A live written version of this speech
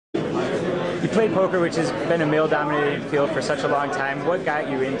You played poker, which has been a male-dominated field for such a long time. What got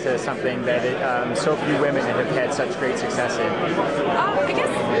you into something that so few women have had such great success in? I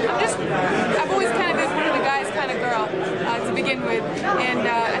guess I've always kind of been one of the guys kind of girl to begin with. And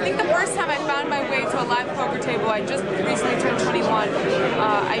I think the first time I found my way to a live poker table, I just recently turned 21.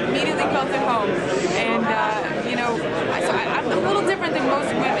 I immediately felt at home. And, you know, I'm a little different than most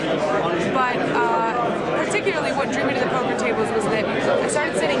women. But particularly what drew me to the poker tables was that I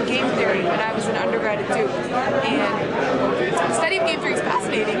started studying game theory when I was an undergrad at Duke. And the study of game theory is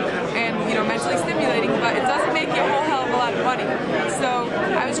fascinating and, you know, mentally stimulating, but it doesn't make you a whole hell of a lot of money. So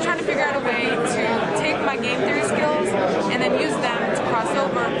I was trying to figure out a way to take my game theory skills and then use them to cross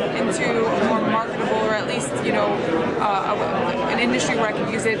over into a more marketable, or at least, you know, an industry where I could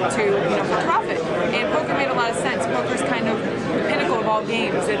use it to, you know, for profit. And poker made a lot of sense. Poker is kind of the pinnacle of all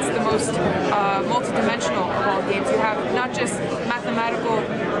games. It's the most multi-dimensional of all games. You have not just mathematical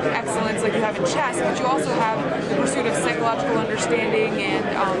excellence like you have in chess, but you also have the pursuit of psychological understanding and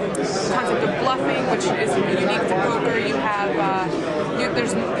the concept of bluffing, which is unique to poker. You have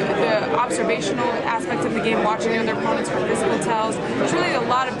there's the observational aspect of the game, watching the other opponents for physical tells. There's really a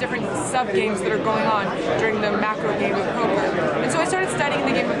lot of different sub-games that are going on during the macro game of poker. And so I started studying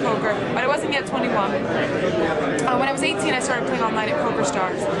the game of poker, but I wasn't yet 21. When I was 18, I started playing online at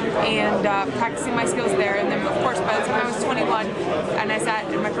PokerStars and practicing my skills there. And then, of course, by the time I was 21 and I sat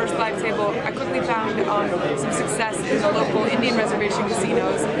at my first live table, I quickly found some success in the local Indian reservation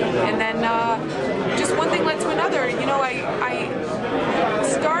casinos. And then just one thing led to another. You know, I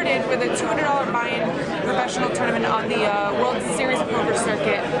started with a $200 buy-in professional tournament on the World Series of Poker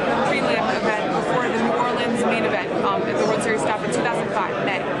circuit prelim event before the New Orleans main event at the World Series stopped in 2005,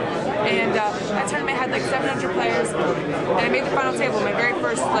 May. And that tournament had like 700 players, and I made the final table, my very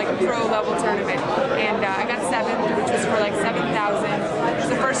first like pro level tournament, and I got 7th, which was for like 7,000. It was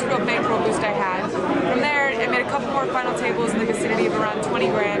the first real bankroll boost I had. From there, I made a couple more final tables in the vicinity of around 20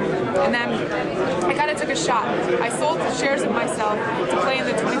 grand, and then I kind of took a shot. I sold shares of myself to play in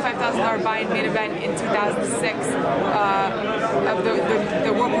the $25,000 buy-in main event in 2006 of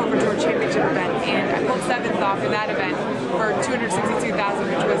the World Poker Tour Championship event, and I pulled 7th off in that event for $262,000,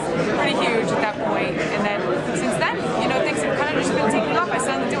 which was pretty huge at that point. And then since then, you know, things have kind of just been taking off. I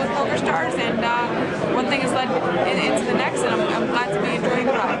signed the deal with PokerStars, and one thing has led into the next, and I'm glad to be enjoying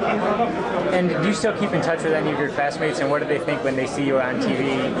the ride. And do you still keep in touch with any of your classmates, and what do they think when they see you on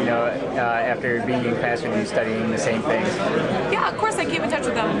TV, you know, after being in class with you studying the same things? Yeah, of course I keep in touch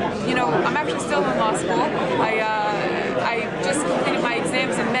with them. You know, I'm actually still in law school. I just completed my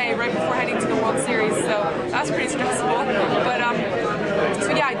exams in May, right before heading to the World Series, so that was pretty stressful. But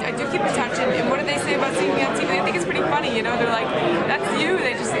so yeah, I do keep in touch, and what do they say about seeing me on TV? They think it's pretty funny, you know, they're like, that's you,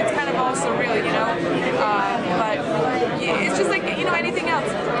 it's kind of all surreal, you know, but it's just like, you know, anything else.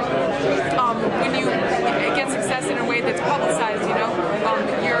 When you get success in a way that's publicized, you know,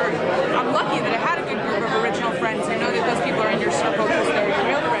 I'm lucky that I had a good group of original friends who know that those people are in your circle because they're your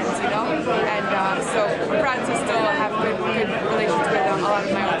real friends, you know, and so I'm proud to still have good relations with a lot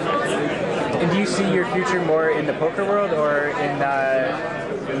of my own friends. And do you see your future more in the poker world or in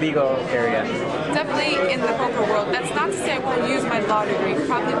the legal area? Definitely in the poker world. That's not to say I won't use my law degree.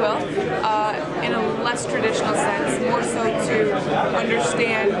 Probably will, in a less traditional sense, more so to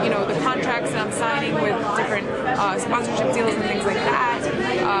understand, you know, the contracts that I'm signing with different sponsorship deals and things like that.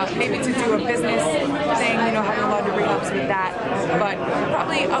 Maybe to do a business thing, you know, having a law degree helps with that. But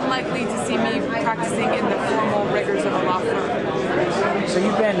probably unlikely to see me practicing in the formal rigors of a law firm. So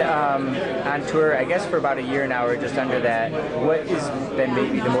you've been on tour, I guess, for about a year now, or just under that. What has been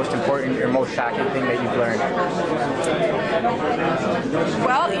maybe the most important or most shocking thing that you've learned?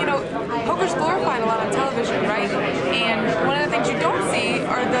 Well, you know, poker's glorified a lot on television, right? And one of the things you don't see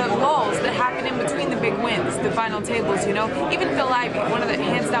are the lulls that happen in between the big wins, the final tables, you know? Even Phil Ivey, one of the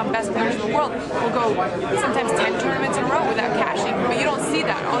hands-down best players in the world, will go sometimes 10 tournaments in a row without cashing, but you don't see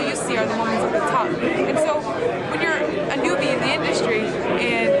that. All you see are the moments at the top. And so when you're a newbie in the industry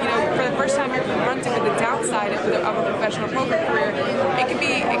and, you know, for the first time you're confronted with the downside of a professional poker career, it can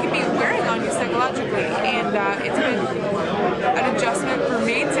be wearing on you psychologically, and it's been an adjustment for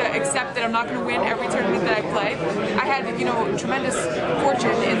me to accept that I'm not going to win every tournament that I play. I had, you know, tremendous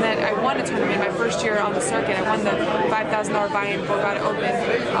fortune in that I won a tournament my first year on the circuit. I won the $5,000 buy-in Bogota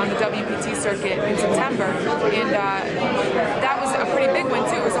Open on the WPT circuit in September, and that was a pretty big win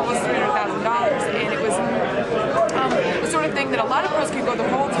too. It was almost $300,000, and it was the sort of thing that a lot of pros can go the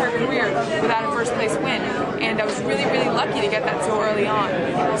whole entire career without a first place win, and I was really, really lucky to get that so early on.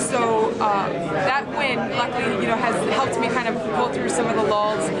 So that win, luckily, has helped me kind of pull through some of the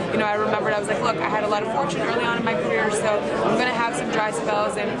lulls. I remembered, I was like, look, I had a lot of fortune early on in my career, so I'm going to have some dry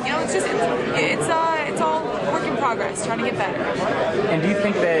spells, and it's all work in progress, trying to get better. And do you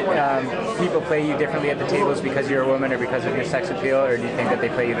think that people play you differently at the tables because you're a woman or because of your sex appeal, or do you think that they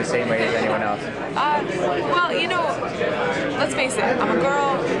play you the same way as anyone else? Well, let's face it, I'm a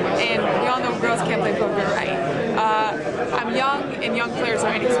girl, and we all know girls can't play poker right. I'm young, and young players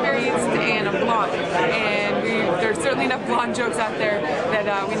are inexperienced, and I'm blonde. And there's certainly enough blonde jokes out there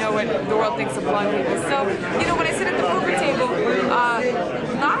that we know what the world thinks of blonde people. So, when I sit at the poker table,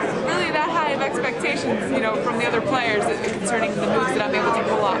 not really that high of expectations, from the other players concerning the moves that I'm able to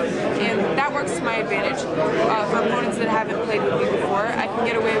pull off. And that works to my advantage. For opponents that haven't played with me before, I can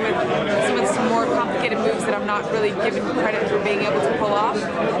get away with some more complicated moves that I'm not really given credit for being able to pull off.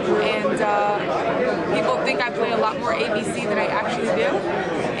 And people think I play a lot more ABC than I actually do.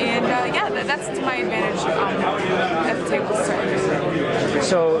 And yeah, that's to my advantage at the table, certainly.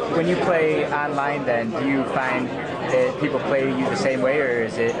 So when you play online then, do you find that people play you the same way, or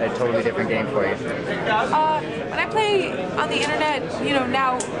is it a totally different game for you? When I play on the internet,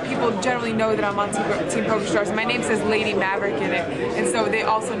 now people generally know that I'm on Team Poker Stars. My name says Lady Maverick in it, and so they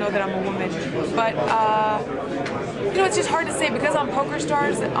also know that I'm a woman. But it's just hard to say because on Poker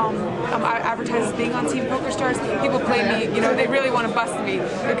Stars, I'm advertised as being on Team Poker Stars. People play me, they really want to bust me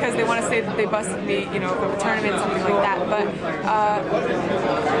because they want to say that they busted me, from a tournament, something like that. But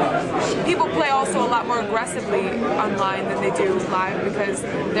people play also a lot more aggressively online than they do live because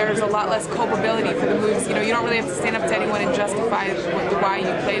there's a lot less culpability for the moves. You don't really have to stand up to anyone and justify why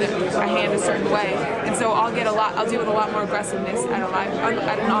you played a hand a certain way. And so I'll deal with a lot more aggressiveness at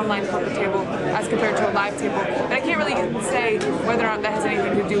an online poker table as compared to a live table. But I can't really say whether or not that has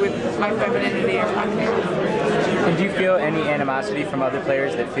anything to do with my femininity or not. And do you feel any animosity from other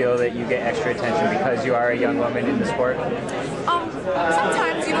players that feel that you get extra attention because you are a young woman in the sport?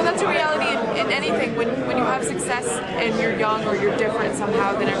 Sometimes, that's a reality in anything. When you have success and you're young or you're different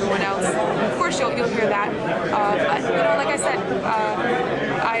somehow than everyone else, of course you'll hear that. But, like I said,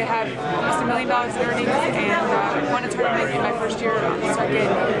 I have almost $1 million in earnings and won a tournament in my first year on the circuit.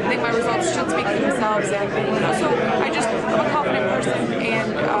 I think my results should speak for themselves. And so I'm a confident person,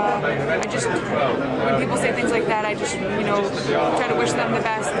 and when people say things like that, I just, try to wish them the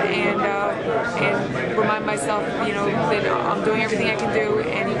best and remind myself, that I'm doing everything I can do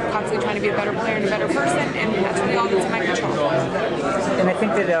and constantly trying to be a better player and a better person, and that's really all that's in my control. And I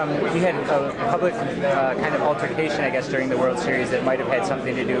think that you had a public kind of altercation, I guess, during the World Series that might have had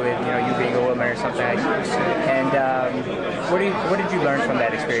something to do with, you being a woman or something like that. And what did you learn from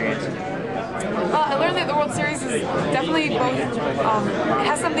that experience? I learned that the World Series is definitely both, it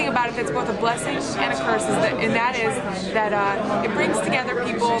has something about it that's both a blessing and a curse, and that is that it brings together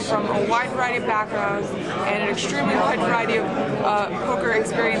people from a wide variety of backgrounds and an extremely wide variety of poker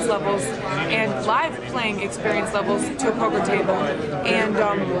experience levels and live playing experience levels to a poker table. And,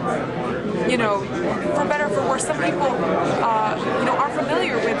 for better or for worse, some people, aren't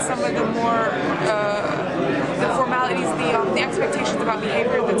familiar with some of the more the formalities, the expectations about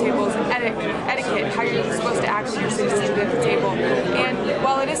behavior at the tables, and etiquette, how you're supposed to act when you're sitting at the table. And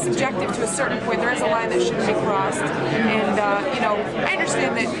while it is subjective to a certain point, there is a line that shouldn't be crossed. And I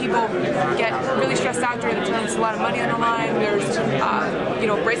understand that people get really stressed out during the tournament. There's a lot of money on the line. There's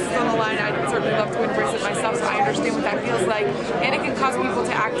bracelets on the line. I'd certainly love to win a bracelet myself, so I understand what that feels like. And it can cause people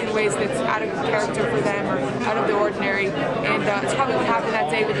to act in ways that's out of character for them or out of the ordinary. And it's probably what happened that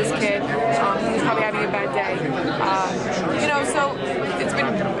day with this kid. He was probably having a bad day. So it's been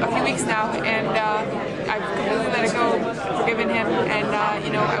a few weeks now, and I've completely let it go, forgiven him, and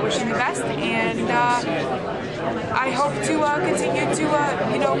I wish him the best, and I hope to continue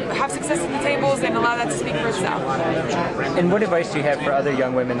to have success at the tables and allow that to speak for itself. And what advice do you have for other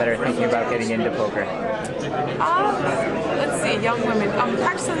young women that are thinking about getting into poker? Let's see, young women.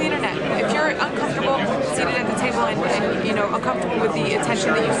 Practice on the internet. If you're uncomfortable seated at the table and uncomfortable with the attention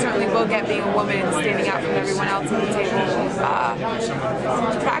that you certainly will get being a woman and standing out from everyone else at the table,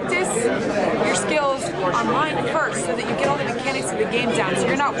 practice your skills online first so that you get all the mechanics of the game down. So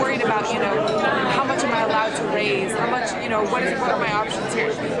you're not worried about, how much am I allowed to raise? How much, what are my options here?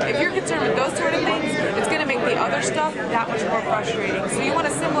 If you're concerned with those sort of things, it's going to make the other stuff that much more frustrating. So you want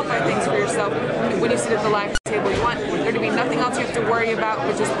to simplify things for yourself when you sit at the live table. You want there to be nothing else you have to worry about,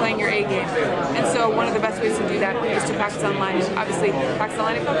 but just playing your A game. And so one of the best ways to do that is to practice online, and obviously practice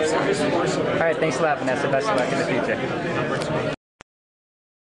online at Poker Stars. All right, thanks a lot, Vanessa. Best of luck in the future.